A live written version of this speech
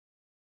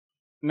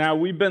Now,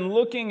 we've been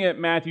looking at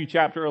Matthew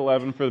chapter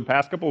 11 for the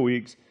past couple of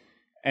weeks,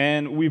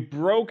 and we've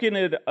broken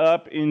it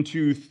up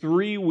into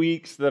 3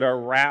 weeks that are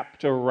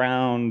wrapped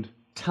around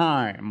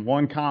time.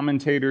 One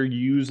commentator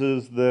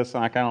uses this,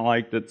 and I kind of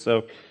liked it,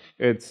 so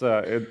it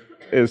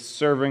is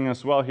serving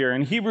us well here.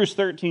 In Hebrews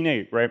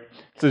 13:8, right,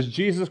 it says,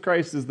 Jesus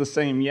Christ is the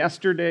same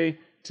yesterday,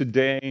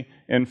 today,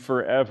 and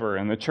forever.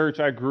 In the church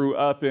I grew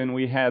up in,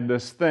 we had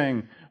this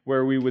thing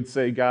where we would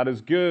say, God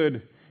is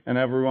good, and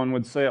everyone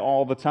would say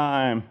all the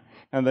time.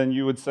 And then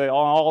you would say,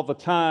 all the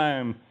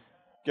time,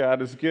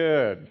 God is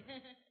good.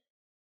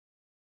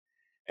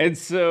 And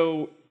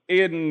so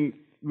in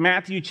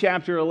Matthew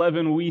chapter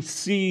 11, we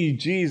see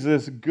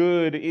Jesus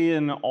good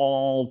in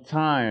all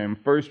time.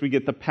 First, we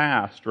get the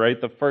past,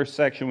 right? The first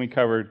section we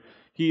covered,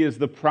 he is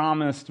the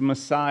promised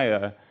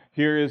Messiah.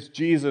 Here is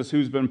Jesus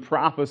who's been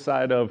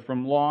prophesied of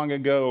from long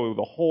ago.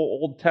 The whole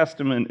Old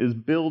Testament is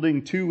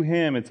building to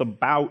him. It's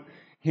about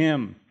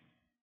him.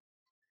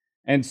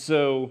 And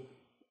so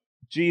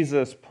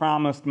Jesus,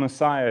 promised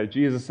Messiah,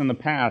 Jesus in the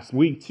past.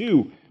 Week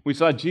 2, we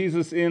saw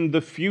Jesus in the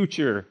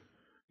future.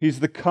 He's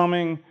the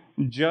coming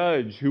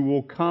judge who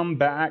will come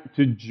back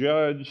to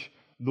judge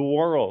the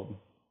world.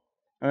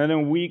 And then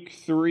in week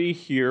 3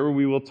 here,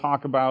 we will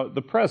talk about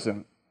the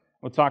present.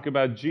 We'll talk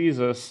about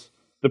Jesus,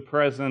 the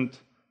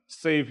present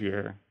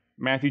Savior.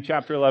 Matthew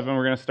chapter 11,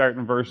 we're going to start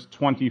in verse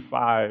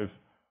 25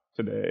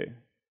 today.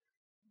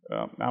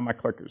 Now my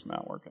clicker's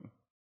not working.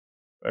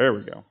 There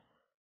we go.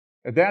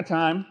 At that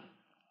time,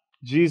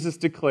 Jesus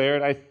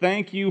declared, I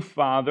thank you,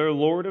 Father,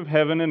 Lord of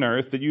heaven and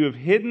earth, that you have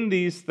hidden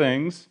these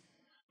things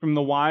from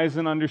the wise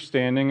and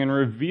understanding and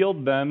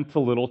revealed them to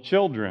little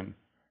children.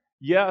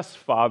 Yes,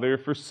 Father,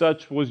 for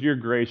such was your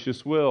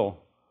gracious will.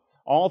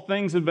 All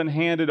things have been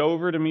handed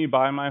over to me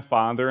by my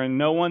Father, and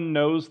no one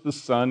knows the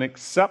Son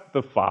except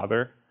the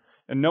Father,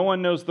 and no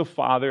one knows the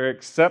Father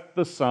except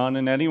the Son,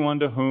 and anyone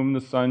to whom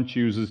the Son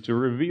chooses to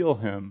reveal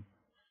him.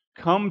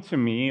 Come to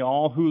me,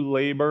 all who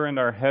labor and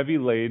are heavy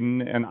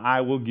laden, and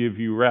I will give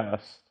you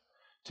rest.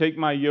 Take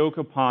my yoke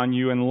upon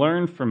you and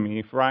learn from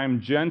me, for I am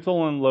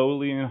gentle and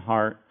lowly in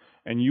heart,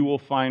 and you will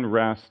find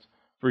rest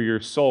for your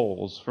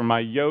souls. For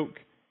my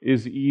yoke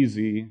is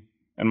easy,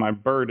 and my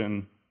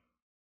burden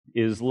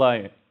is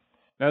light.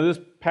 Now, this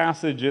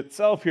passage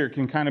itself here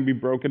can kind of be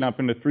broken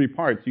up into 3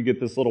 parts. You get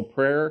this little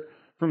prayer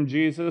from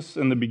Jesus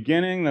in the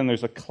beginning, then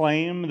there's a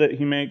claim that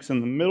he makes in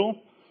the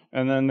middle,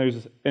 and then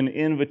there's an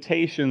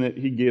invitation that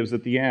he gives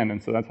at the end.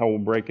 And so that's how we'll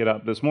break it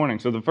up this morning.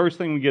 So the first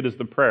thing we get is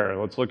the prayer.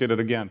 Let's look at it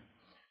again.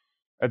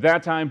 At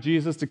that time,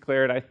 Jesus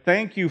declared, I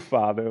thank you,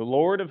 Father,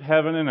 Lord of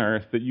heaven and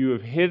earth, that you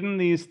have hidden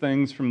these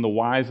things from the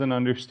wise and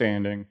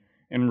understanding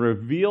and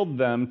revealed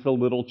them to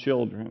little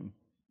children.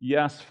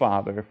 Yes,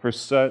 Father, for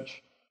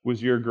such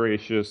was your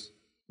gracious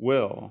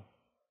will.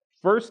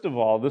 First of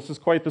all, this is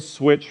quite the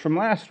switch from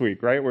last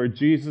week, right? Where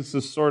Jesus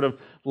is sort of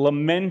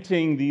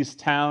lamenting these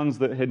towns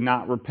that had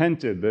not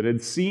repented, that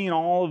had seen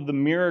all of the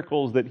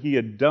miracles that he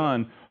had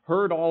done,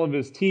 heard all of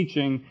his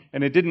teaching,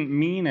 and it didn't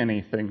mean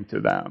anything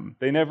to them.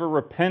 They never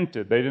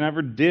repented. They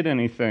never did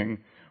anything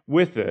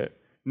with it.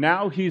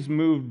 Now he's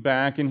moved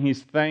back and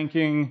he's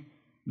thanking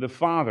the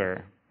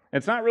Father.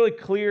 It's not really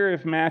clear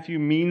if Matthew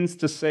means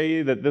to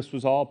say that this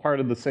was all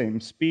part of the same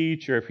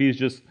speech or if he's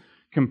just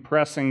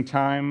compressing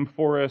time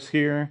for us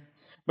here.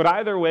 But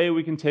either way,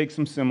 we can take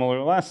some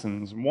similar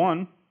lessons.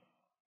 One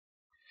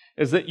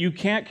is that you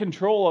can't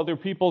control other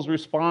people's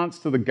response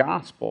to the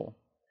gospel.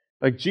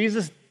 Like,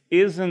 Jesus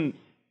isn't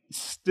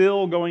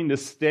still going to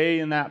stay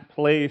in that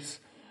place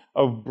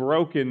of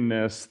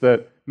brokenness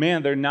that,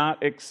 man, they're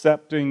not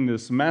accepting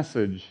this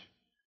message.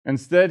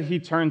 Instead, he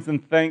turns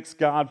and thanks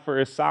God for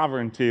his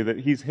sovereignty, that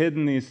he's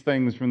hidden these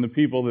things from the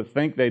people that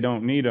think they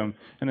don't need them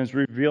and has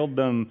revealed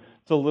them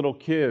to little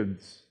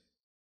kids.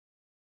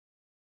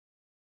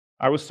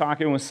 I was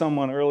talking with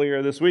someone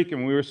earlier this week,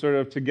 and we were sort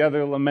of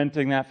together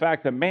lamenting that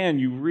fact that, man,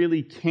 you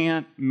really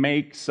can't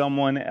make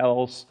someone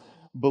else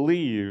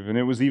believe. And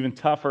it was even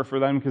tougher for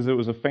them because it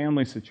was a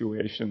family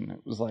situation.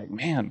 It was like,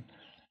 man,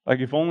 like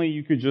if only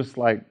you could just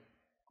like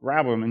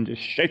grab them and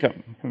just shake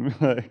them.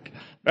 Like,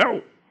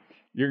 no,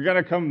 you're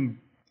going to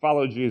come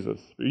follow Jesus.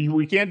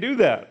 We can't do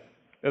that.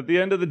 At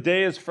the end of the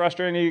day, as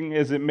frustrating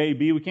as it may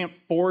be, we can't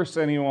force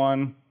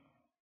anyone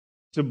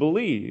to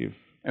believe.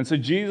 And so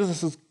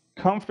Jesus is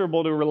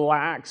comfortable to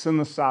relax in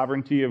the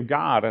sovereignty of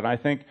God, and I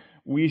think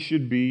we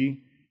should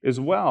be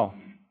as well.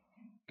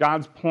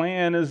 God's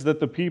plan is that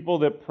the people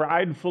that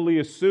pridefully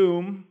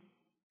assume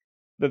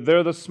that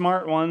they're the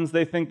smart ones,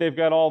 they think they've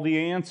got all the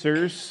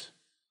answers,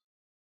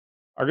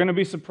 are going to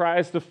be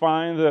surprised to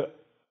find that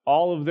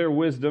all of their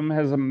wisdom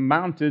has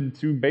amounted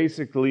to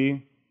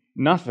basically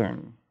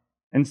nothing.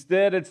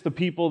 Instead, it's the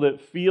people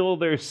that feel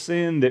their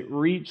sin, that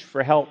reach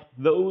for help.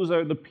 Those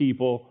are the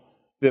people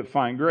that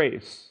find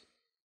grace.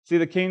 See,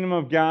 the kingdom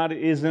of God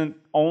isn't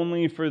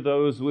only for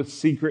those with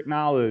secret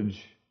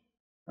knowledge,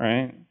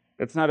 right?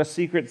 It's not a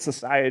secret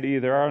society.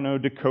 There are no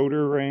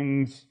decoder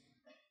rings.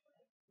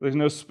 There's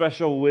no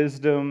special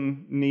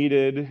wisdom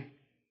needed.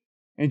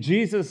 In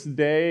Jesus'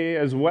 day,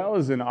 as well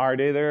as in our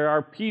day, there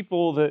are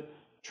people that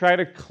try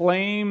to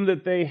claim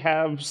that they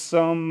have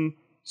some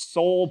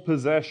sole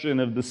possession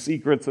of the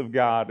secrets of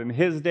God. In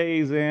his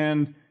days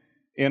and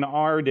in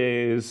our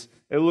days,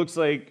 it looks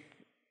like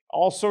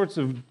all sorts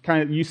of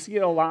you see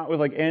it a lot with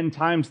like end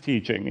times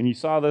teaching, and you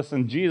saw this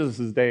in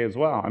Jesus' day as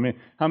well. I mean,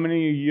 how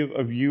many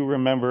of you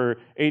remember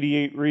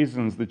 88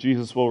 Reasons that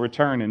Jesus will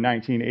return in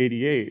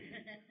 1988?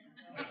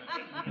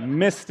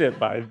 Missed it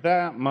by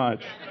that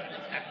much.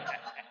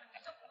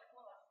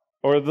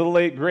 Or the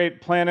late great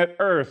Planet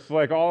Earth,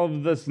 like all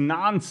of this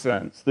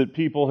nonsense that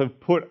people have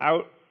put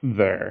out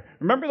there.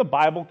 Remember the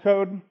Bible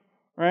Code,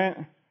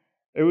 right?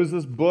 It was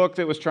this book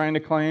that was trying to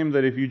claim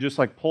that if you just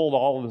like pulled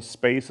all of the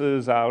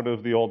spaces out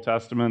of the Old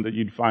Testament, that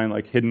you'd find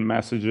like hidden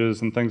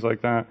messages and things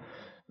like that.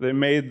 They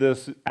made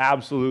this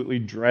absolutely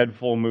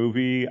dreadful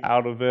movie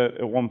out of it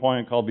at one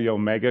point called the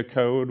Omega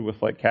Code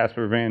with like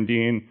Casper Van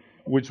Dien,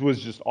 which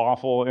was just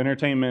awful.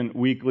 Entertainment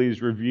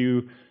Weekly's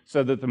review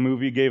said that the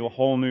movie gave a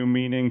whole new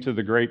meaning to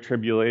the Great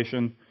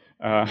Tribulation.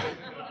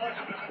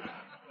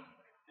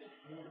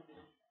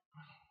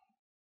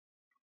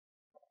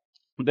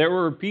 There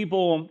were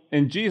people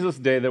in Jesus'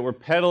 day that were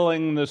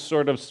peddling this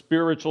sort of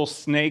spiritual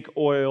snake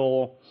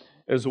oil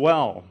as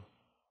well.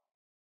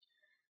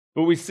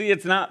 But we see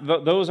it's not;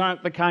 those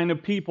aren't the kind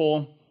of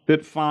people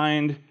that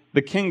find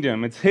the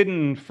kingdom. It's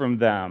hidden from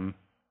them.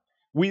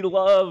 We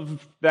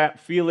love that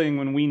feeling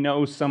when we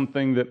know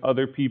something that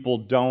other people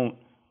don't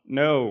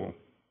know.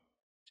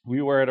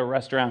 We were at a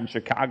restaurant in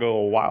Chicago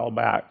a while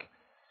back,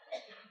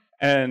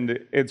 and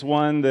it's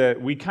one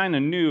that we kind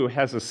of knew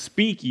has a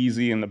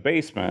speakeasy in the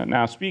basement.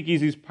 Now,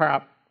 speakeasies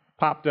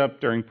popped up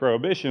during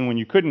Prohibition when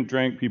you couldn't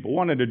drink, people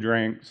wanted to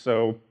drink,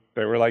 so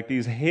there were like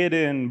these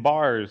hidden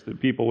bars that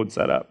people would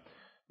set up.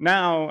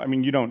 Now, I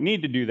mean, you don't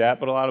need to do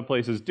that, but a lot of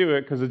places do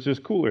it because it's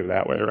just cooler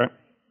that way, right?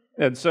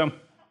 And so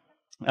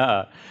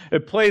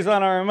it plays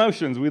on our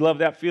emotions. We love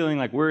that feeling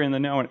like we're in the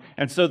know.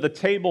 And so the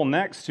table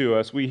next to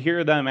us, we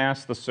hear them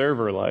ask the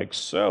server, like,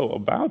 so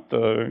about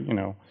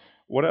the,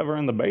 whatever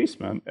in the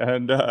basement.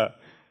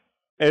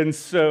 And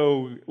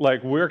so,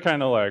 like, we're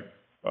kind of like,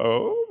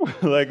 oh,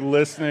 like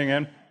listening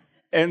in.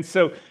 And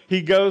so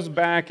he goes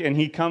back and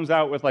he comes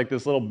out with like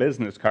this little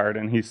business card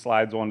and he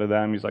slides one to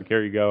them. He's like,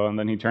 here you go. And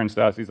then he turns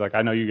to us. He's like,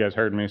 I know you guys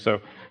heard me,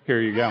 so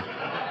here you go.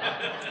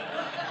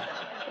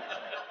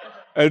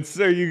 And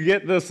so you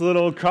get this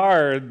little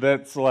card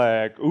that's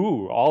like,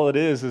 ooh, all it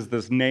is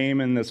this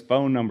name and this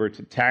phone number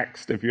to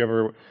text if you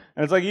ever,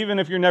 and it's like, even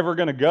if you're never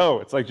going to go,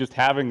 it's like just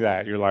having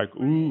that. You're like,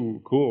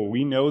 ooh, cool.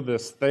 We know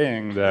this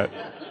thing that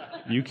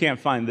you can't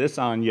find this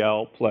on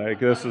Yelp. Like,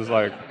 this is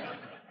like,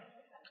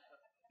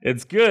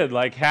 it's good,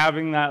 like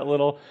having that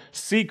little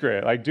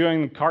secret, like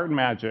doing card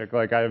magic,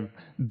 like I've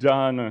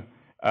done.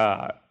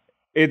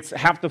 It's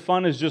half the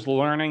fun is just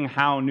learning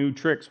how new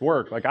tricks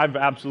work. Like I've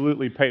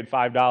absolutely paid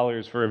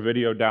 $5 for a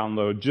video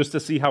download just to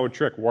see how a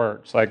trick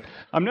works. Like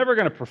I'm never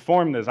going to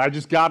perform this. I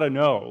just got to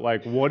know,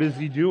 like, what is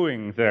he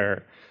doing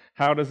there?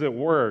 How does it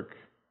work?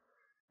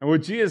 And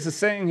what Jesus is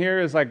saying here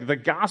is like the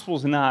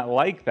gospel's not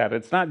like that.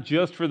 It's not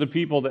just for the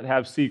people that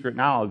have secret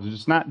knowledge.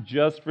 It's not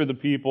just for the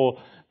people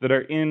that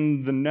are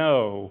in the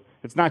know.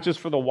 It's not just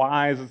for the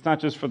wise. It's not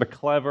just for the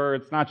clever.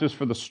 It's not just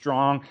for the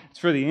strong. It's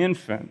for the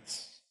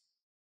infants.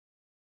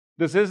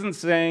 This isn't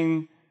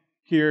saying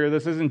here,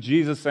 this isn't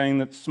Jesus saying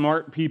that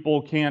smart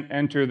people can't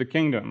enter the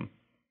kingdom.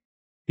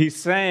 He's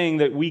saying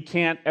that we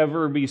can't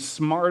ever be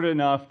smart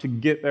enough to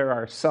get there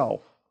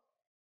ourselves.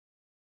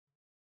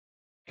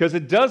 Because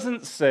it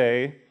doesn't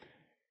say,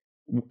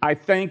 I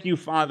thank you,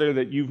 Father,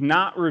 that you've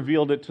not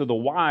revealed it to the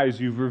wise,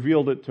 you've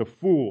revealed it to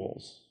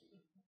fools.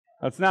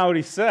 That's not what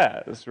he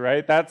says,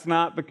 right? That's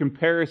not the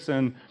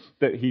comparison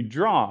that he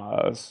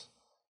draws.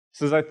 He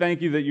says, I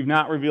thank you that you've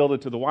not revealed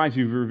it to the wise,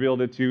 you've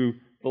revealed it to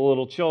the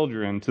little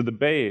children, to the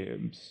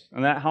babes.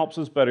 And that helps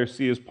us better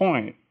see his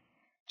point.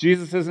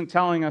 Jesus isn't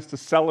telling us to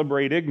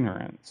celebrate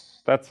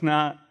ignorance. That's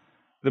not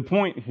the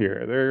point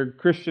here. There are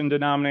Christian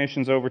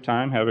denominations over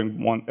time,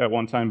 having at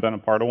one time been a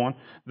part of one,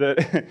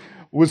 that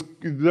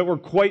were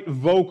quite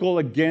vocal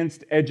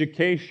against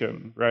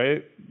education,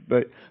 right?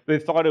 But they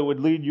thought it would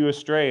lead you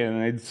astray,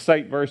 and they'd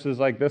cite verses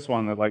like this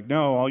one that like,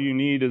 no, all you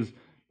need is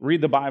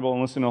read the Bible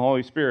and listen to the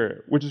Holy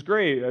Spirit, which is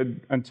great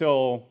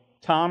until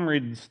Tom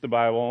reads the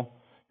Bible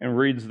and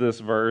reads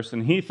this verse,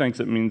 and he thinks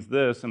it means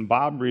this, and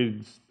Bob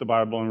reads the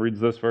Bible and reads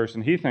this verse,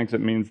 and he thinks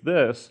it means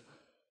this.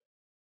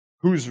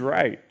 Who's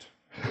right?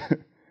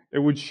 It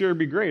would sure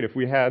be great if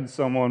we had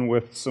someone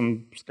with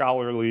some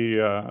scholarly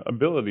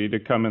ability to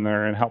come in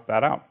there and help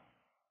that out.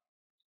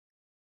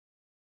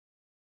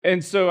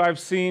 And so I've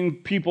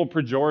seen people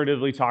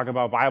pejoratively talk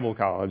about Bible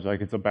college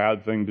like it's a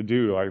bad thing to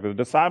do. Like the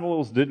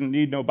disciples didn't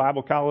need no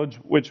Bible college,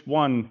 which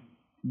one,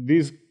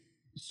 these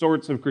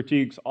sorts of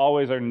critiques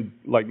always are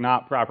like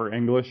not proper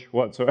English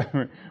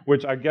whatsoever,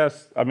 which I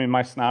guess, I mean,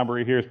 my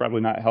snobbery here is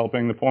probably not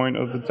helping the point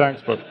of the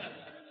text, but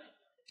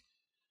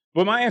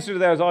my answer to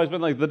that has always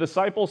been like the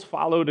disciples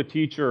followed a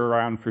teacher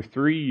around for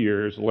 3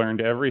 years, learned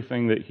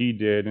everything that he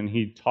did, and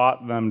he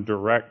taught them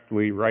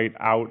directly right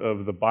out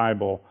of the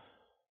Bible.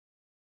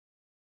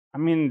 I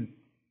mean,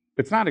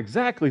 It's not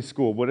exactly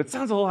school, but it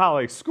sounds a lot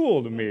like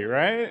school to me,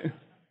 right?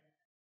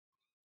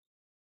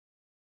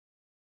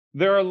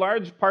 There are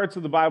large parts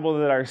of the Bible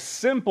that are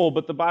simple,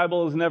 but the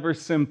Bible is never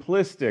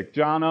simplistic.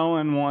 John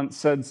Owen once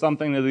said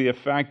something to the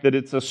effect that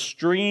it's a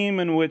stream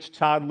in which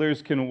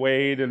toddlers can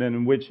wade and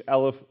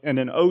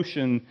an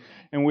ocean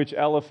in which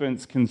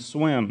elephants can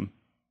swim.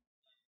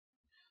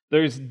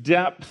 There's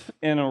depth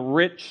and a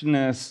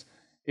richness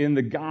in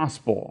the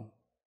gospel.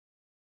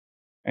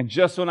 And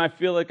just when I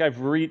feel like I've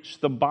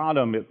reached the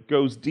bottom, it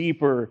goes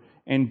deeper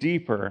and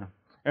deeper.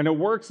 And it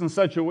works in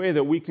such a way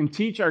that we can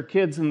teach our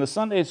kids in the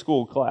Sunday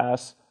school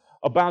class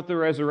about the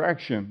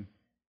resurrection.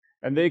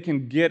 And they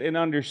can get an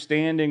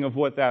understanding of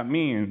what that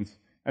means.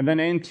 And then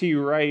N.T.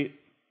 Wright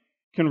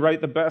can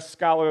write the best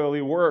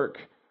scholarly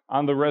work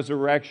on the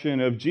resurrection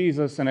of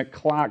Jesus, and it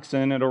clocks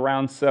in at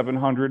around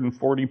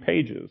 740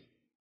 pages.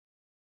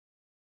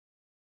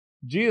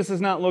 Jesus is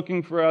not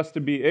looking for us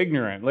to be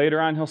ignorant. Later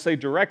on, he'll say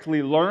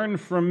directly, learn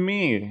from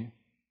me.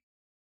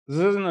 This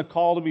isn't a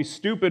call to be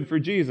stupid for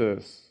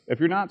Jesus. If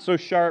you're not so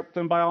sharp,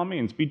 then by all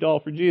means, be dull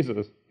for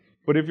Jesus.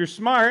 But if you're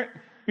smart,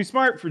 be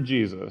smart for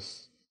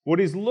Jesus. What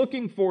he's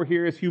looking for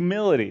here is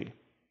humility.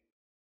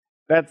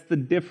 That's the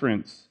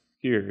difference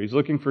here. He's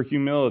looking for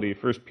humility.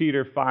 1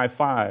 Peter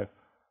 5:5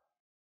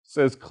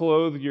 says,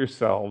 clothe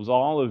yourselves,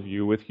 all of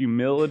you, with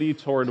humility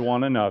toward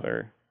one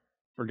another.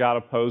 For God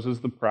opposes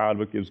the proud,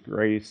 but gives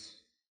grace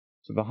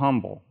to the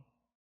humble.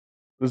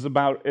 This is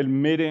about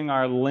admitting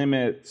our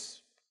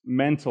limits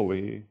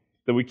mentally,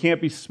 that we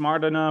can't be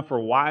smart enough or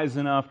wise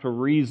enough to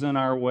reason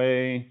our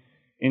way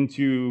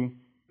into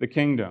the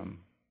kingdom.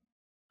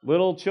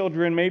 Little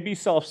children may be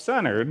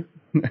self-centered,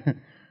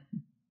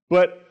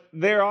 but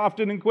they're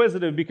often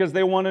inquisitive because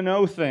they want to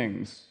know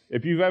things.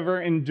 If you've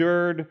ever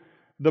endured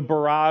the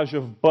barrage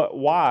of but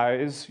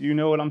whys, you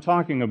know what I'm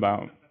talking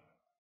about.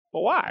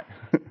 But why?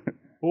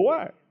 Well,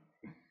 why?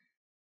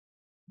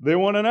 They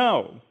want to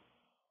know.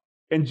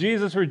 And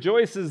Jesus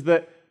rejoices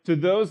that to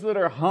those that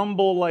are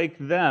humble like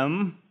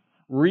them,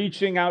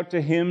 reaching out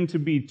to him to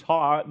be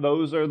taught,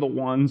 those are the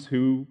ones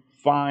who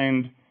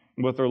find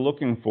what they're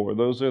looking for.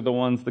 Those are the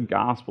ones the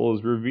gospel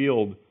is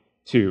revealed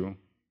to.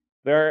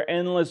 There are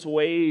endless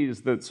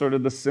ways that sort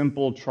of the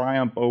simple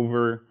triumph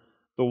over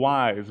the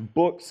wise.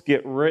 Books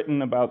get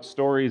written about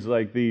stories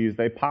like these.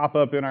 They pop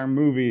up in our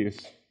movies.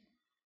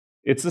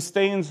 It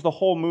sustains the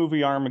whole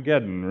movie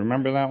Armageddon.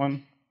 Remember that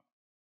one?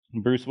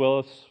 Bruce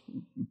Willis,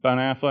 Ben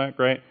Affleck,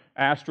 right?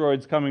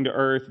 Asteroids coming to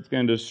Earth. It's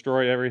going to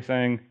destroy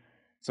everything.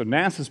 So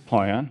NASA's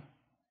plan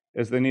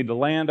is they need to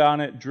land on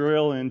it,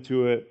 drill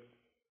into it,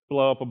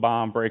 blow up a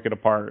bomb, break it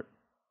apart.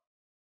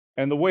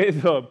 And the way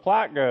the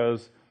plot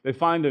goes, they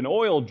find an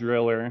oil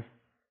driller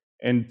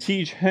and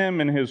teach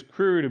him and his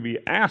crew to be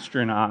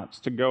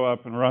astronauts to go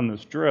up and run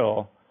this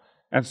drill.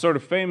 And sort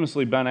of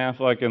famously, Ben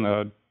Affleck in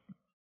the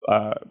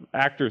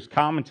actor's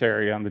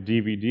commentary on the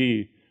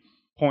DVD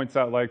points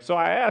out, so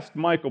I asked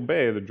Michael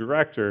Bay, the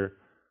director,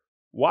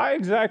 why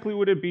exactly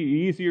would it be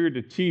easier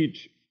to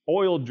teach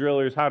oil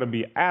drillers how to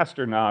be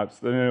astronauts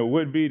than it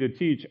would be to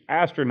teach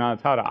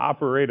astronauts how to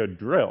operate a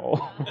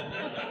drill?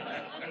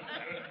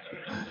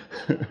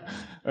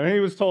 And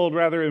he was told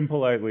rather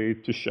impolitely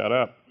to shut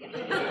up.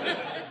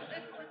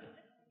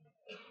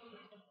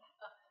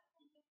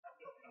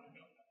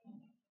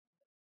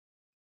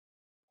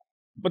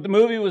 But the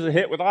movie was a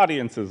hit with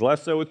audiences,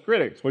 less so with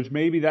critics, which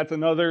maybe that's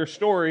another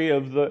story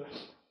of the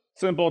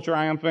simple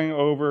triumphing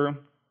over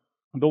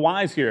the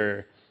wise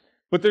here.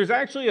 But there's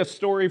actually a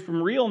story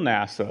from real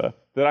NASA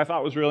that I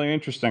thought was really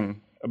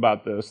interesting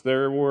about this. They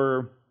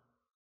were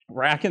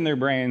racking their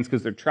brains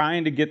because they're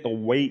trying to get the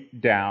weight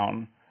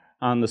down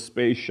on the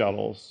space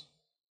shuttles.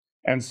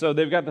 And so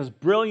they've got this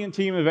brilliant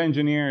team of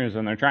engineers,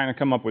 and they're trying to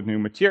come up with new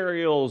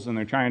materials, and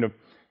they're trying to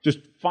just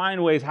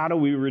find ways, how do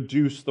we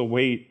reduce the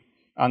weight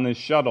on this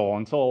shuttle,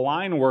 until a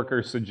line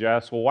worker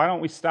suggests, well, why don't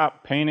we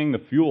stop painting the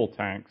fuel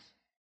tanks?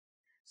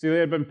 See, they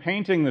had been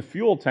painting the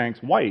fuel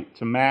tanks white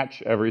to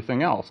match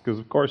everything else, because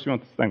of course you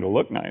want this thing to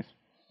look nice.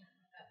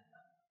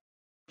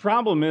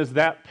 Problem is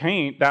that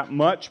paint, that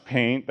much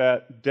paint,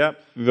 that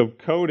depth of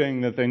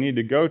coating that they need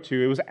to go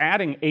to, it was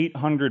adding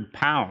 800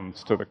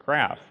 pounds to the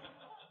craft.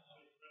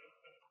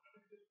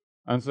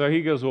 And so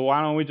he goes, well,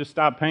 why don't we just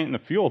stop painting the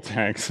fuel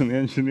tanks? And the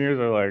engineers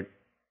are like,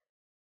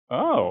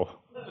 oh.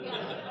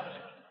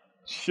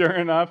 Sure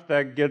enough,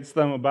 that gets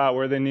them about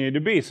where they needed to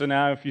be. So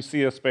now if you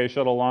see a space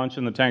shuttle launch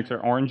and the tanks are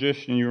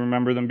orangish and you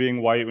remember them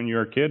being white when you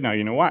were a kid, now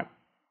you know why.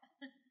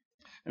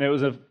 And it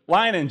was a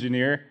line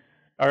engineer,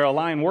 or a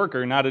line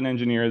worker, not an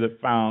engineer, that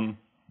found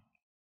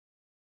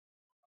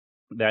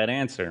that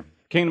answer.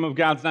 Kingdom of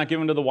God's not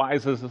given to the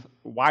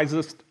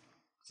wisest.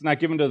 It's not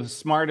given to the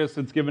smartest.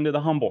 It's given to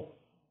the humble.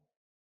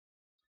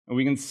 And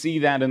we can see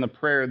that in the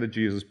prayer that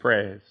Jesus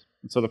prays.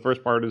 And so the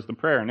first part is the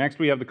prayer. Next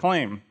we have the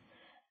claim.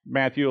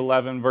 Matthew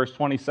 11, verse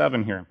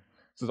 27 here. It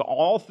says,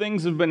 all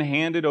things have been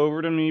handed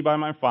over to me by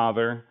my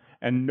Father,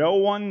 and no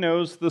one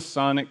knows the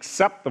Son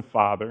except the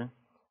Father,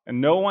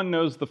 and no one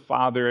knows the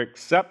Father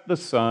except the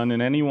Son,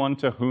 and anyone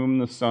to whom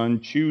the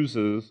Son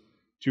chooses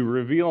to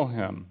reveal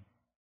him.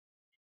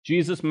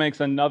 Jesus makes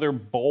another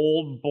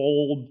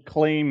bold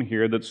claim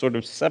here that sort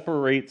of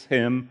separates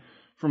him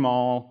from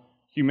all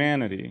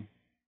humanity.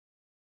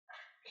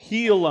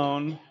 He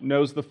alone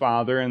knows the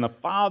Father, and the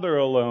Father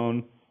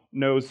alone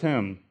knows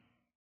him.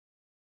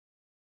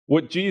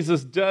 What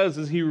Jesus does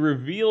is he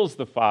reveals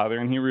the Father,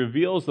 and he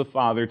reveals the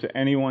Father to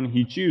anyone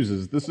he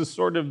chooses. This is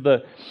sort of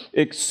the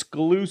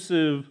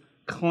exclusive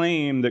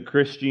claim that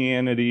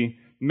Christianity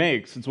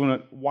makes. It's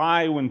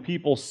why when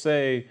people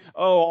say,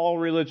 oh, all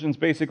religions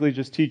basically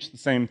just teach the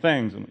same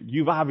things,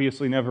 you've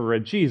obviously never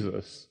read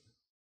Jesus.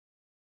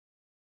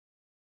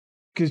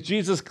 Because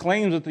Jesus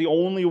claims that the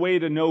only way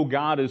to know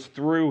God is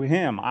through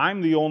him.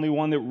 I'm the only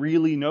one that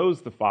really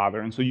knows the Father,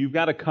 and so you've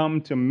got to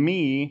come to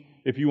me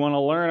if you want to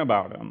learn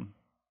about him.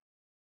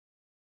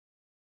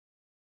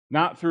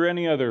 Not through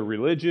any other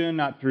religion,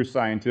 not through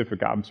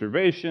scientific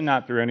observation,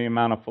 not through any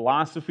amount of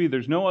philosophy.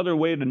 There's no other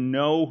way to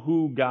know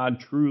who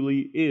God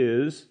truly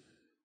is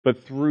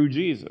but through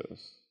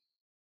Jesus.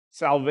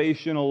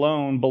 Salvation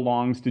alone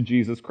belongs to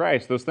Jesus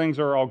Christ. Those things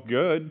are all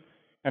good.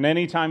 And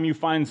anytime you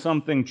find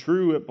something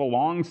true, it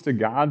belongs to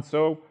God.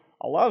 So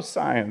I love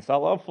science. I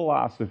love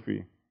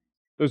philosophy.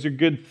 Those are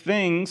good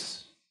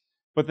things,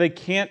 but they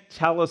can't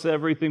tell us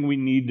everything we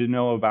need to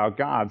know about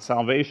God.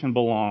 Salvation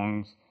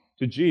belongs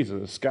to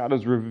Jesus. God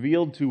is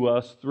revealed to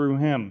us through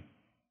him.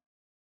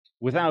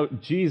 Without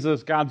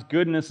Jesus, God's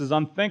goodness is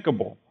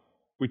unthinkable.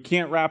 We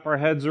can't wrap our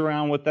heads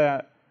around what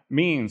that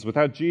means.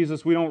 Without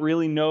Jesus, we don't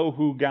really know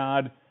who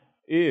God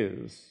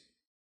is.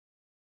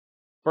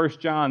 1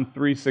 John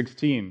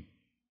 3:16.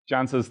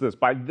 John says this,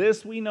 "By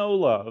this we know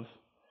love,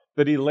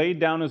 that he laid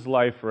down his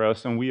life for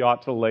us, and we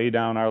ought to lay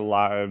down our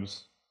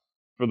lives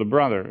for the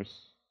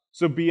brothers."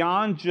 So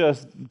beyond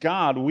just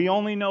God, we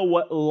only know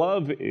what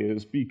love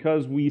is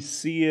because we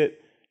see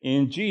it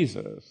in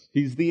Jesus.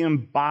 He's the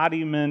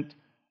embodiment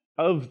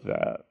of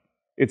that.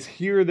 It's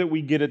here that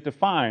we get it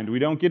defined. We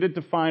don't get it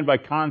defined by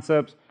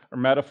concepts or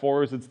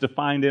metaphors. It's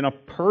defined in a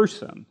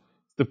person.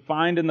 It's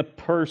defined in the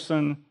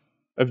person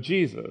of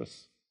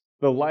Jesus.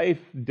 The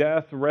life,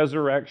 death,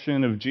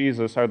 resurrection of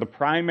Jesus are the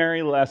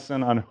primary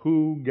lesson on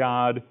who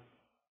God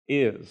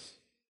is.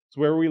 It's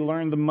where we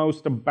learn the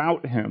most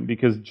about him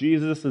because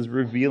Jesus is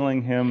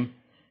revealing him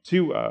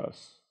to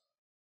us.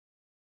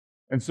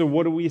 And so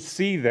what do we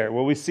see there?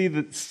 Well, we see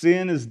that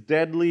sin is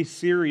deadly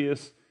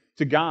serious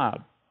to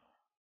God.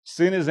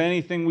 Sin is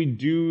anything we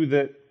do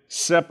that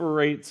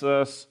separates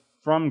us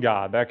from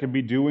God. That could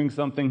be doing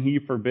something he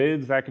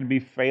forbids. That could be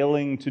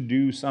failing to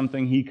do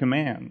something he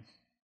commands.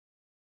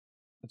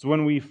 It's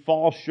when we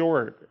fall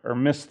short or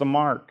miss the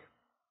mark.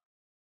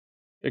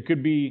 It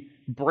could be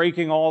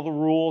breaking all the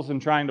rules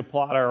and trying to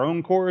plot our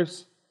own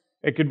course.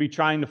 It could be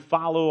trying to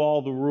follow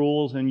all the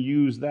rules and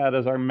use that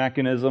as our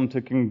mechanism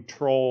to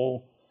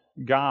control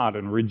God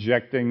and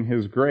rejecting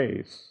his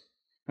grace.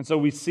 And so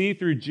we see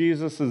through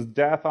Jesus'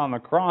 death on the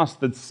cross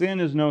that sin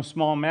is no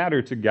small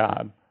matter to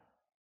God.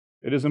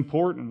 It is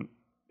important.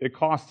 It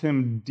cost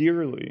him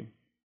dearly.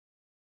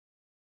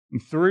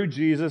 And through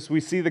Jesus, we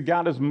see that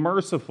God is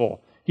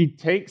merciful. He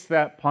takes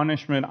that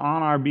punishment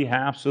on our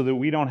behalf so that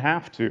we don't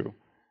have to.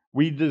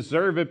 We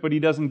deserve it, but he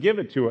doesn't give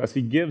it to us.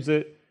 He gives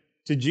it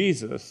to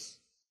Jesus.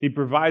 He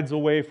provides a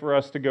way for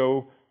us to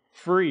go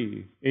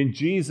free. In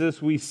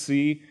Jesus, we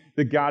see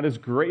that God is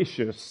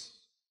gracious.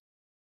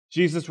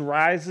 Jesus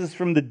rises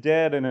from the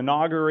dead and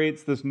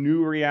inaugurates this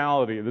new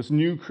reality, this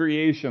new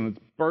creation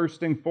that's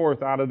bursting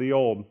forth out of the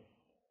old,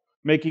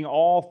 making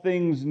all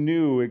things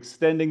new,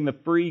 extending the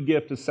free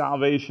gift of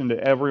salvation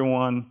to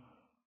everyone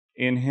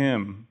in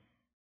him.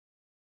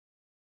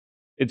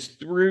 It's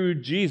through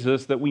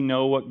Jesus that we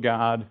know what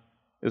God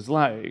is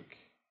like.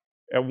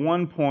 At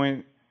one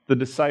point, the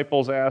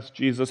disciples asked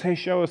Jesus, "Hey,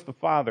 show us the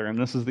Father." And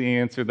this is the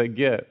answer they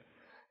get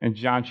in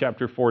John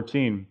chapter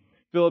 14.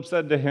 Philip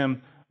said to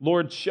him,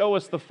 "Lord, show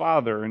us the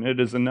Father, and it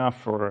is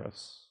enough for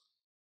us."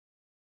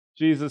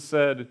 Jesus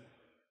said,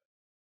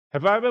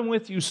 "Have I been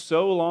with you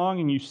so long,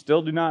 and you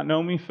still do not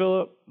know me,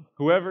 Philip?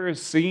 Whoever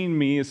has seen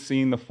me has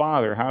seen the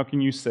Father. How can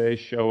you say,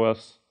 'Show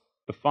us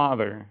the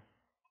Father'?"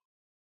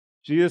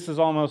 Jesus is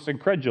almost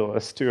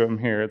incredulous to him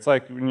here. It's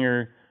like when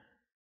you're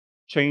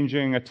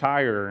changing a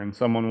tire and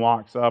someone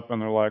walks up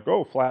and they're like,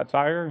 "Oh, flat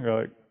tire?"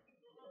 You're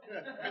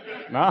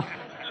like, "Nah,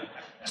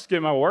 just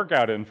get my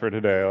workout in for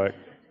today." Like,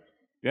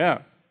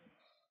 yeah.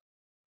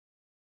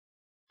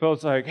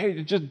 Philip's like,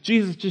 "Hey,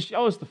 Jesus, just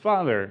show us the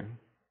Father."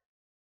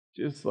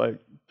 Just like,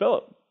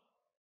 Philip,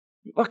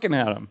 you're looking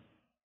at him.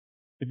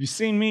 If you've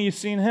seen me, you've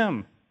seen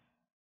him.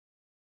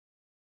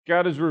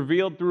 God is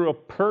revealed through a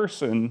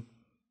person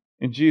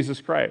in Jesus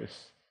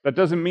Christ. That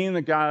doesn't mean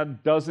that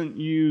God doesn't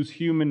use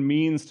human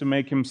means to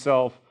make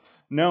himself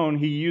known.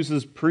 He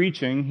uses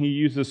preaching, he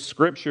uses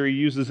scripture, he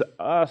uses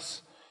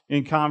us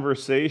in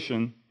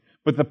conversation.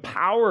 But the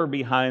power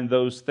behind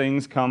those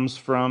things comes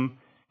from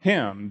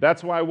him.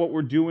 That's why what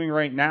we're doing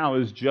right now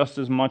is just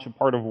as much a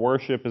part of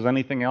worship as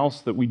anything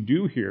else that we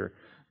do here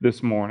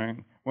this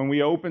morning. When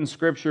we open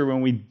scripture,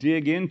 when we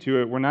dig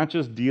into it, we're not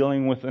just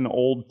dealing with an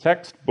old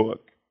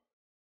textbook.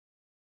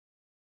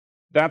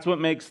 That's what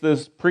makes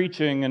this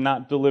preaching and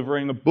not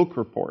delivering a book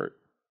report.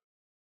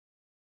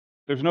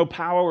 There's no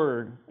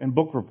power in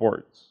book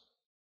reports.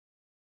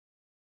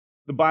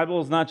 The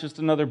Bible is not just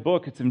another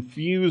book, it's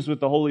infused with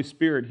the Holy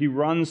Spirit. He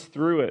runs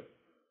through it.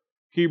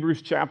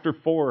 Hebrews chapter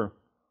 4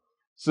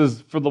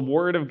 says, "For the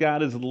word of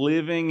God is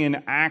living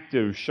and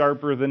active,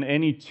 sharper than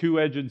any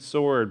two-edged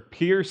sword,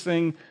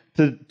 piercing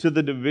to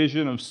the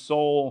division of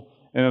soul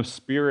and of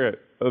spirit,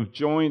 of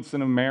joints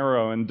and of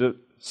marrow, and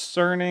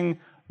discerning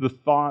the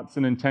thoughts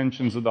and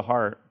intentions of the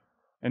heart.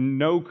 And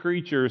no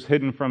creature is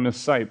hidden from his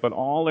sight, but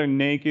all are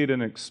naked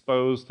and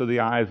exposed to the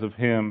eyes of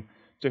him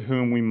to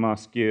whom we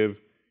must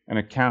give an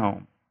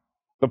account."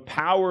 The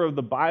power of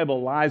the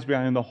Bible lies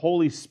behind the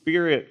Holy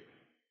Spirit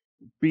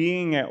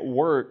being at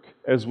work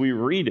as we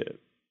read it.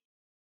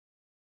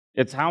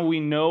 It's how we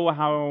know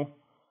how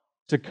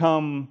to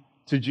come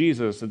to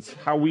Jesus. It's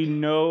how we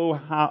know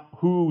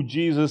who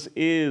Jesus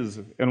is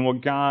and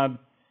what God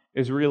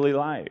is really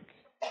like.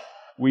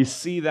 We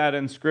see that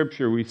in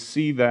Scripture. We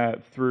see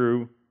that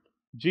through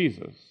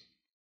Jesus.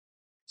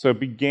 So it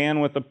began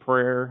with a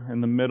prayer.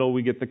 In the middle,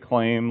 we get the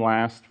claim.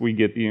 Last, we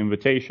get the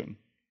invitation.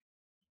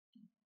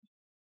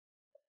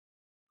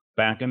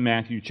 Back in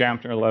Matthew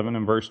chapter 11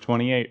 and verse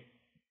 28.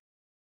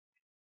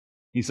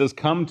 He says,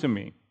 "Come to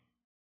me,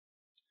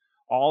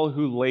 all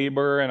who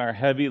labor and are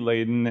heavy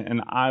laden,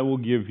 and I will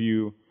give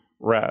you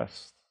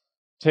rest.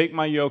 Take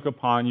my yoke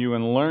upon you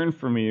and learn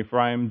from me, for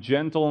I am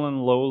gentle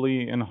and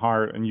lowly in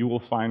heart, and you will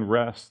find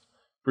rest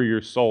for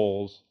your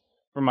souls.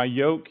 For my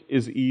yoke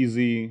is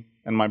easy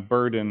and my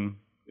burden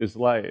is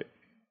light."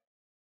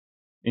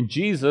 In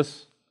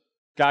Jesus,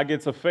 God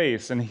gets a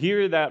face, and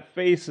here that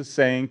face is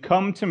saying,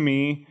 "Come to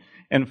me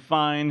and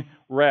find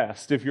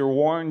rest." If you're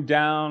worn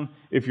down,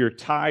 if you're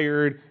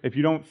tired, if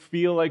you don't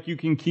feel like you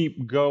can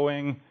keep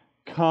going,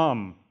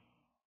 come.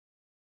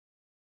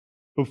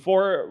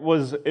 Before it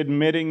was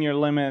admitting your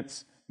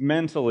limits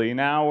mentally,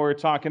 now we're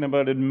talking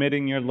about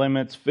admitting your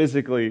limits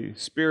physically,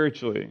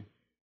 spiritually.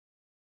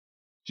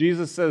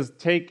 Jesus says,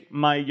 "Take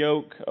my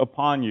yoke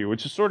upon you,"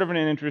 which is sort of an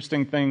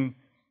interesting thing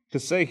to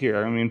say here.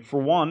 I mean,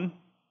 for one,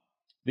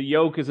 the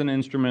yoke is an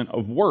instrument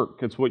of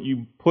work. It's what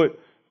you put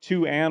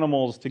two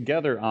animals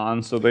together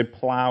on so they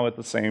plow at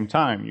the same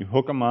time. You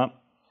hook them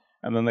up,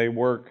 and then they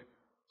work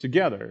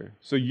together.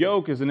 So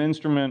yoke is an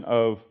instrument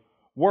of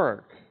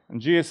work. And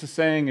Jesus is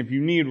saying, if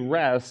you need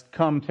rest,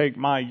 come take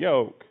my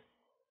yoke.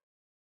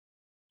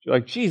 You're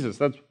like, Jesus,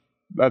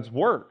 that's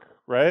work,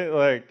 right?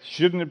 Like,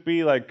 shouldn't it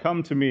be like,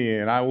 come to me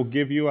and I will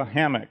give you a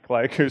hammock,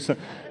 like, or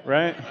something,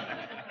 right?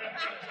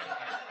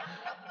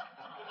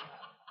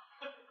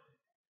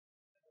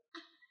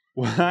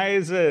 Why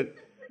is it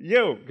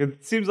yoke?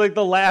 It seems like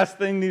the last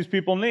thing these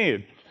people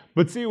need.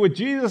 But see, what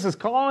Jesus is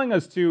calling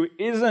us to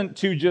isn't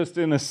to just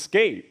an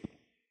escape.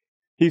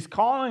 He's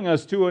calling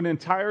us to an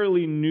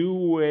entirely new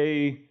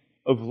way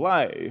of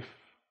life.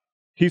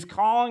 He's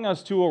calling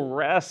us to a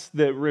rest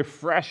that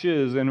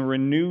refreshes and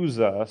renews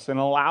us and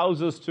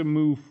allows us to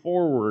move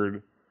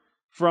forward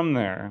from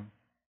there.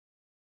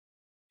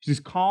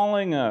 He's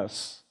calling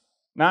us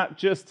not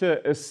just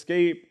to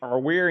escape our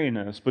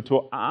weariness, but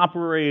to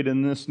operate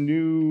in this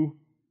new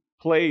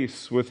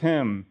place with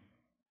Him.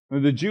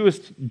 The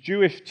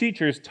Jewish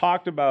teachers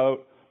talked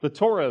about the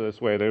Torah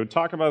this way. They would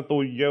talk about the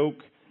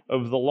yoke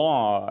of the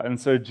law. And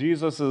so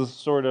Jesus is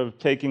sort of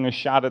taking a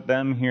shot at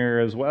them here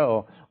as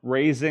well,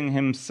 raising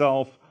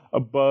Himself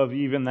above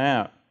even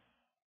that.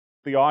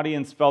 The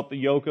audience felt the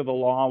yoke of the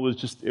law was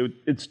just,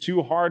 it's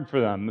too hard for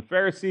them. The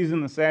Pharisees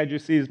and the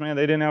Sadducees, man,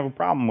 they didn't have a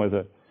problem with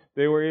it.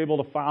 They were able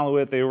to follow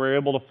it. They were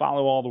able to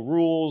follow all the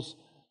rules.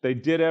 They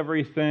did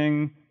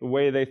everything the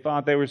way they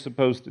thought they were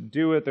supposed to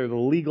do it. They're the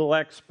legal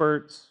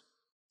experts.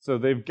 So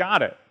they've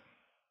got it.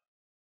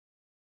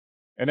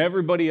 And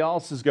everybody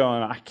else is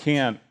going, I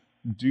can't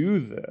do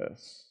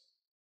this.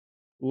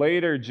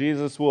 Later,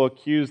 Jesus will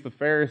accuse the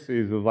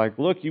Pharisees of like,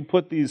 look, you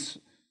put these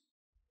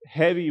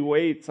heavy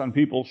weights on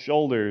people's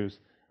shoulders,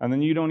 and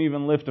then you don't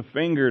even lift a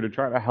finger to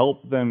try to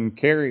help them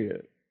carry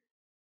it.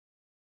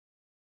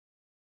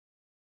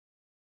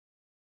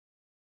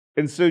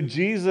 And so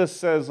Jesus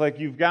says, like,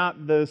 you've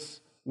got this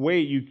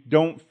weight. You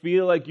don't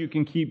feel like you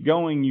can keep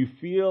going. You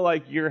feel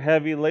like you're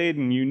heavy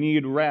laden. You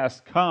need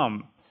rest.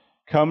 Come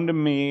to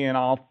me, and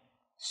I'll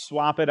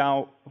swap it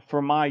out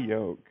for my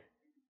yoke.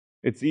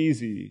 It's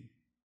easy.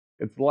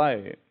 It's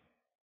light.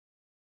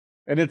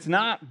 And it's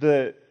not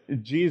that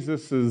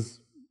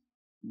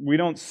we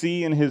don't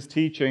see in His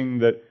teaching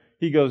that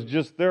He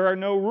goes, there are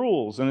no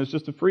rules, and it's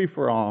just a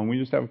free-for-all, and we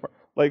just have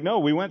like, no,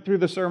 we went through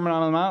the Sermon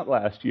on the Mount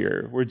last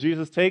year, where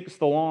Jesus takes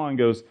the law and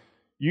goes,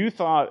 you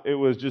thought it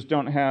was just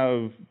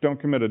don't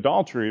commit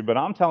adultery, but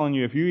I'm telling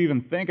you, if you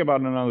even think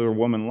about another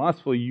woman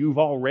lustfully, you've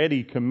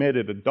already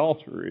committed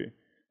adultery.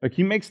 Like,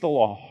 He makes the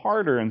law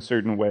harder in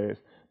certain ways,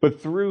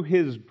 but through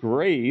His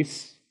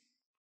grace,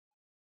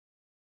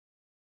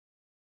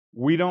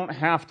 we don't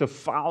have to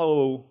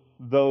follow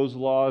those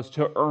laws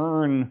to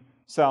earn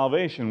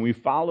salvation. We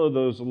follow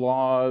those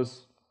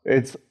laws.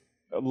 It's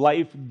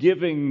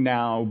life-giving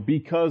now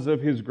because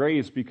of His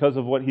grace, because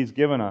of what He's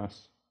given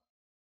us.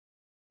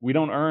 We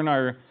don't earn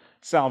our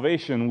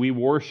salvation. We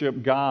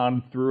worship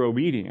God through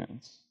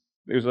obedience.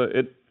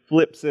 It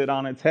flips it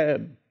on its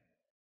head.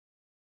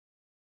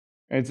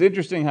 And it's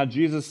interesting how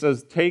Jesus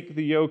says, take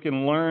the yoke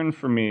and learn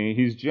from me.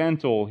 He's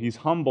gentle. He's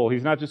humble.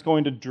 He's not just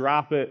going to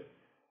drop it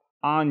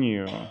on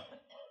you.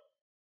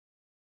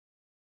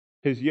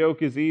 His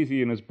yoke is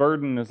easy and his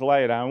burden is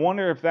light. I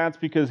wonder if that's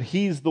because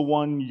he's the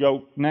one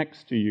yoked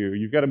next to you.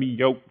 You've got to be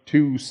yoked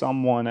to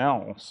someone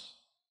else.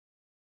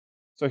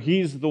 So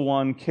he's the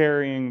one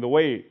carrying the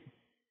weight.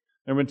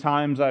 There have been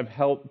times I've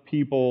helped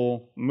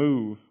people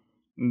move.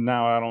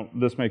 Now,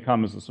 this may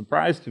come as a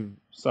surprise to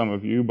some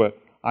of you,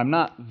 but I'm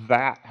not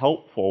that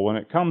helpful when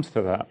it comes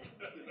to that.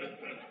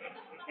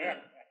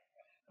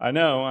 I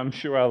know, I'm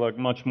sure I look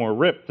much more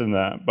ripped than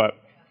that, but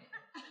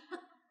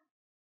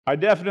I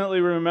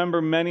definitely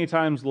remember many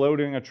times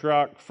loading a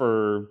truck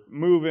for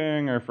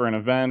moving or for an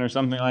event or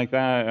something like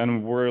that,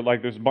 and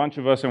there's a bunch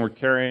of us and we're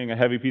carrying a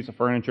heavy piece of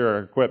furniture or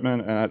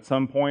equipment, and at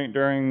some point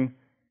during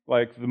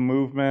the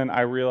movement,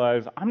 I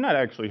realized I'm not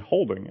actually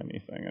holding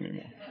anything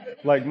anymore.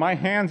 My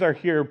hands are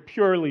here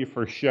purely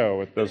for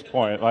show at this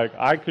point.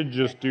 I could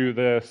just do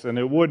this and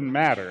it wouldn't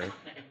matter.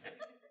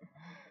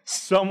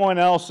 Someone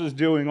else is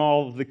doing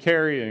all of the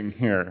carrying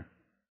here.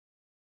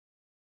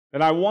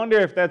 And I wonder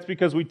if that's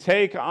because we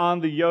take on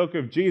the yoke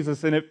of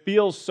Jesus and it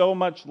feels so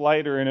much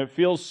lighter and it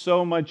feels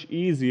so much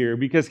easier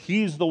because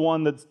he's the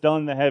one that's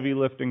done the heavy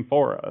lifting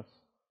for us.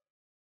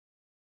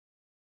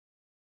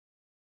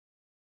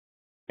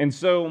 And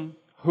so,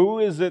 who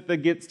is it that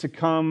gets to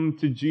come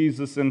to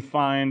Jesus and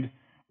find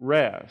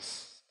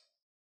rest?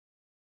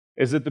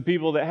 Is it the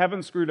people that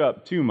haven't screwed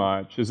up too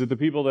much? Is it the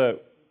people that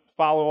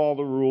follow all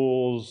the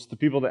rules, the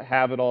people that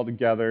have it all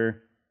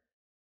together?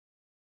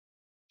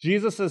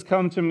 Jesus says,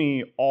 come to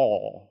me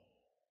all.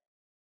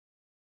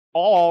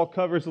 All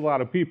covers a lot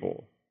of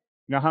people.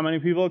 You know how many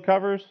people it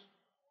covers?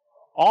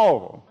 All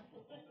of them.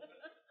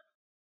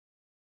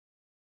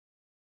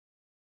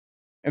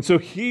 And so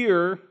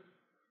here,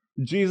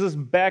 Jesus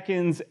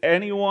beckons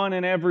anyone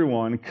and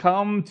everyone,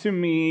 come to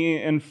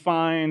me and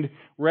find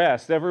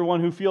rest. Everyone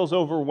who feels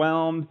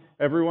overwhelmed,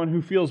 everyone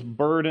who feels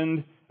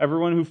burdened,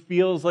 everyone who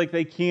feels like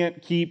they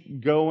can't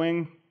keep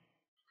going,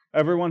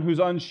 everyone who's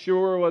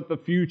unsure what the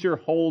future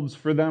holds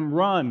for them,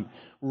 run.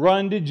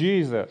 Run to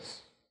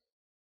Jesus.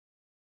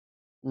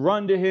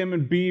 Run to him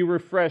and be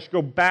refreshed.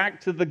 Go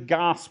back to the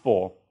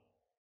gospel.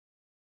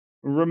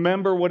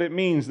 Remember what it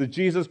means that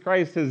Jesus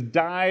Christ has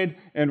died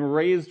and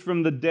raised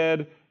from the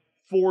dead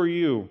for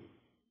you.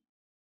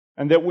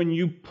 And that when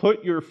you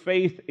put your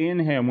faith in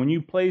him, when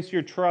you place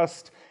your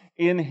trust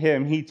in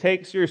him, he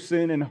takes your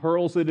sin and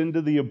hurls it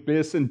into the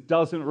abyss and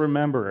doesn't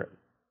remember it.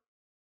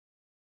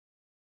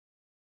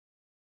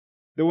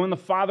 That when the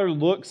Father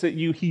looks at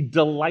you, he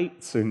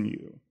delights in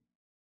you.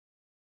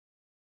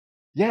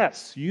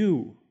 Yes,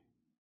 you.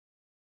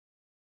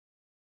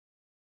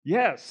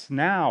 Yes,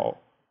 now.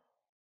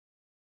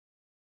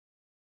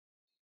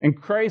 In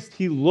Christ,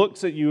 he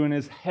looks at you and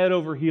is head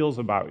over heels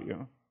about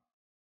you.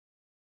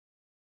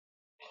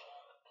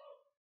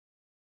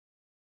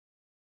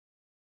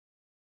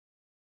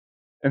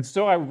 And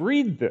so I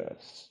read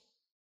this,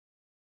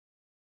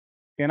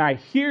 and I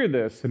hear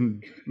this,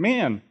 and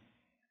man,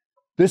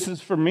 this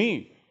is for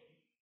me.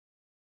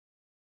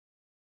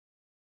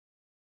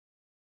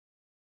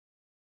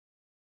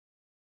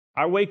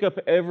 I wake up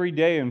every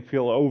day and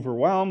feel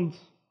overwhelmed,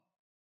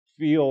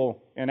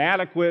 feel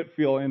inadequate,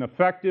 feel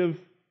ineffective.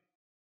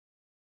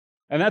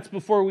 And that's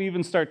before we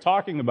even start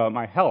talking about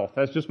my health.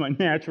 That's just my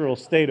natural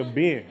state of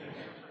being.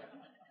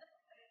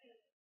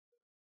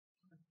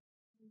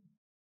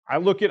 I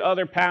look at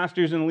other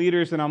pastors and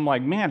leaders and I'm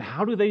like, man,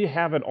 how do they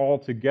have it all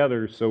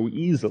together so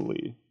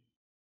easily?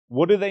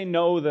 What do they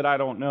know that I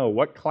don't know?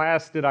 What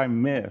class did I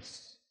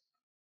miss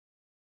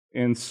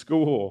in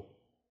school?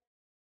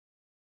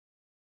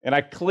 And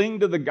I cling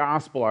to the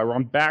gospel. I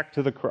run back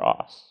to the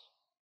cross.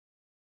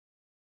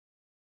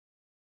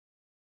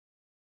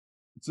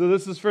 So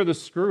this is for the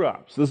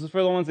screw-ups. This is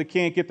for the ones that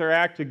can't get their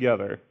act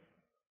together,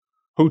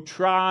 who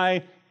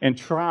try and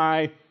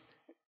try,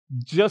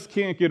 just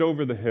can't get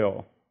over the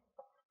hill,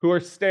 who are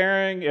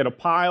staring at a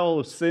pile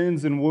of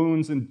sins and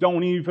wounds and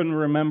don't even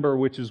remember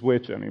which is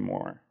which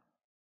anymore.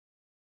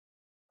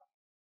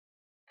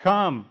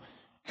 Come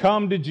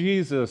to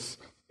Jesus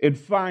and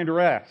find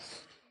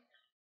rest.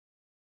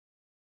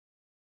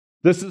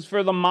 This is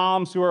for the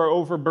moms who are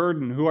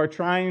overburdened, who are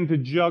trying to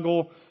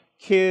juggle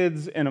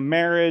kids and a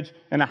marriage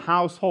and a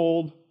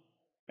household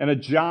and a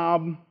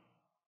job.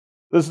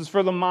 This is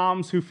for the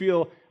moms who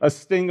feel a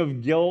sting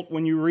of guilt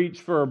when you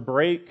reach for a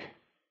break,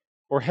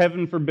 or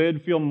heaven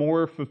forbid, feel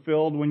more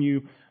fulfilled when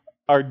you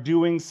are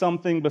doing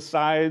something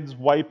besides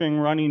wiping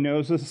runny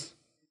noses.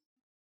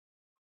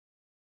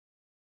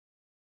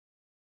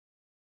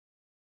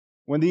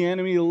 When the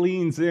enemy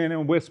leans in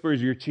and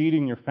whispers, you're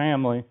cheating your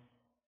family.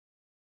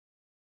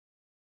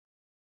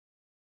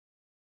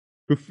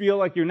 Who feel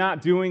like you're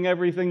not doing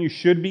everything you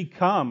should be,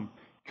 come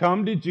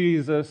to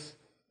Jesus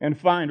and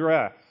find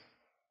rest.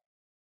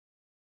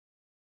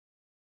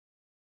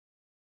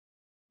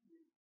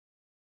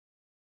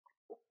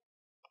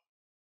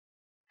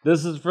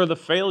 This is for the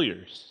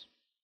failures.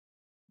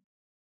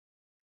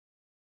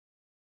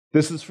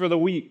 This is for the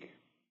weak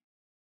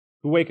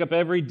who wake up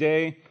every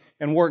day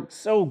and work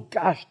so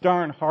gosh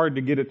darn hard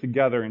to get it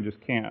together and just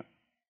can't.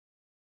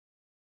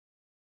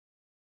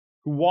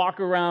 Who walk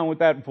around with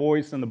that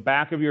voice in the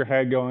back of your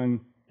head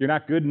going, "You're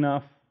not good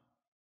enough.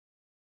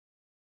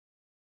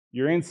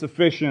 You're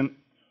insufficient."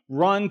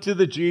 Run to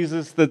the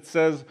Jesus that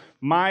says,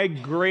 "My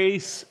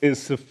grace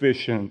is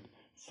sufficient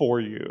for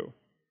you.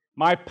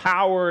 My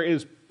power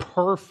is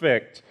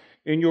perfect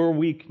in your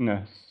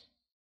weakness."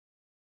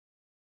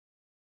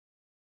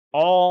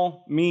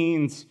 All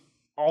means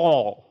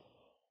all.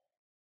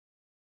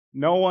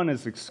 No one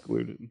is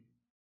excluded.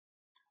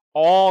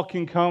 All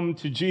can come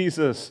to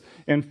Jesus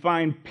and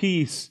find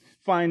peace,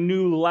 find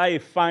new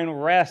life,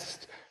 find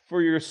rest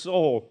for your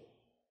soul.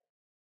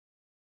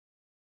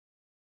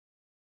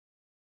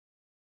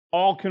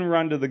 All can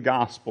run to the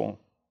gospel.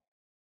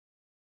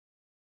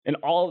 And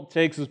all it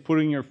takes is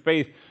putting your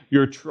faith,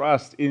 your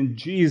trust in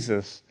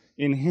Jesus,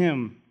 in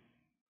Him,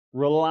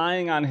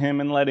 relying on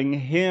Him and letting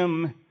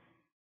Him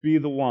be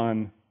the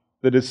one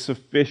that is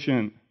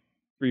sufficient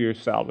for your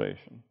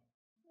salvation.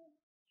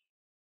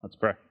 Let's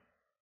pray.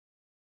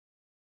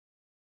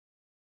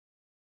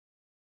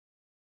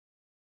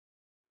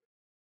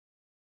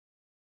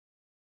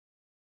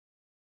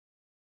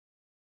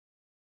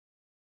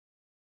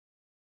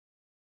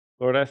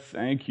 Lord, I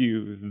thank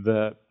you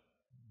that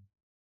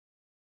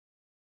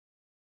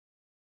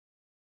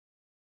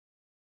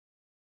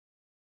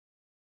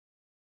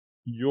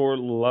your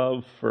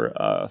love for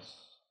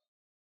us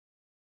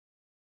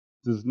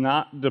does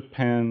not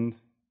depend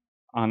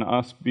on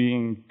us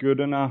being good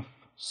enough,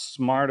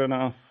 smart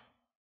enough,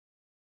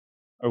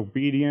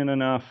 obedient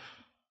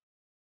enough.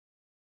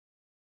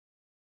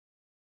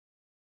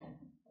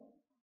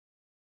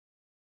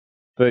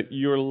 That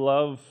your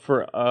love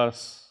for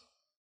us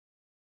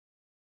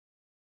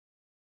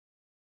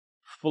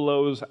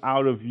flows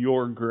out of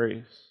your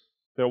grace.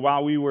 That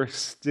while we were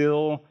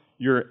still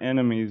your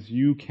enemies,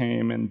 you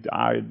came and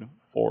died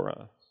for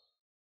us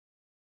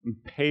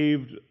and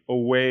paved a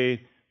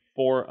way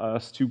for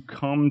us to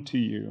come to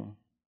you,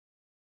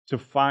 to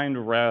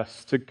find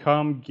rest, to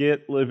come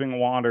get living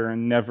water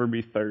and never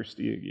be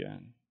thirsty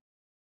again.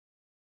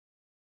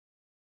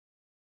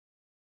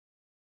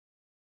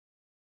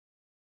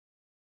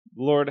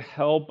 Lord,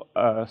 help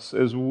us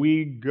as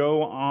we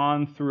go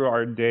on through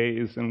our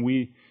days and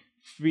we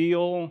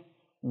feel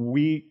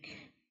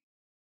weak.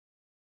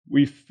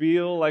 We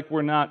feel like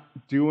we're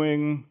not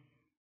doing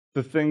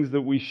the things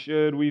that we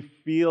should. We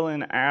feel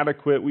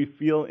inadequate. We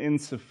feel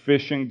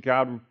insufficient.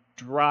 God,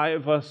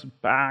 drive us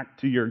back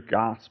to your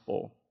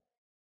gospel.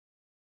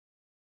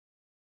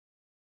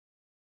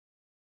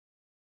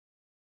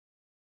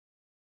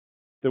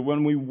 That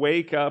when we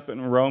wake up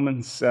in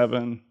Romans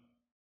 7,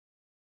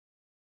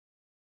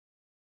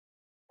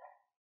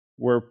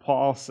 where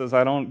Paul says,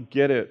 "I don't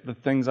get it. The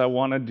things I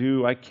want to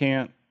do, I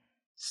can't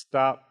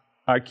stop.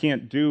 I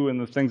can't do, and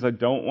the things I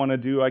don't want to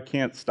do, I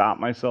can't stop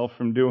myself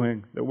from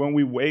doing." That when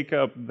we wake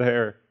up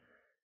there,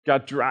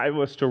 God, drive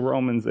us to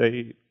Romans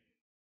 8.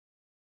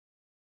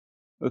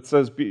 That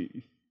says,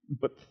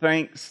 but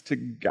thanks to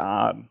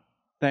God,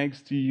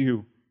 thanks to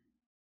you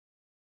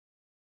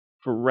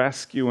for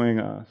rescuing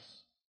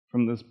us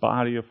from this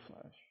body of flesh.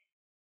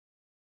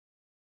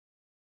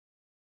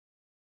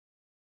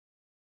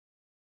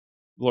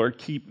 Lord,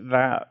 keep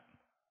that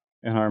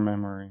in our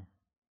memory.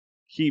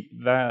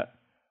 Keep that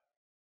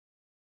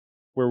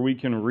where we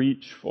can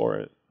reach for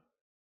it.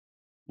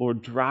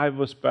 Lord, drive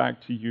us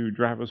back to you.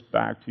 Drive us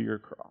back to your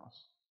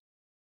cross.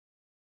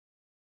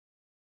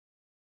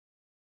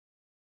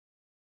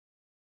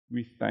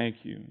 We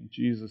thank you in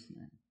Jesus'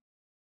 name.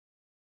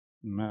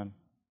 Amen.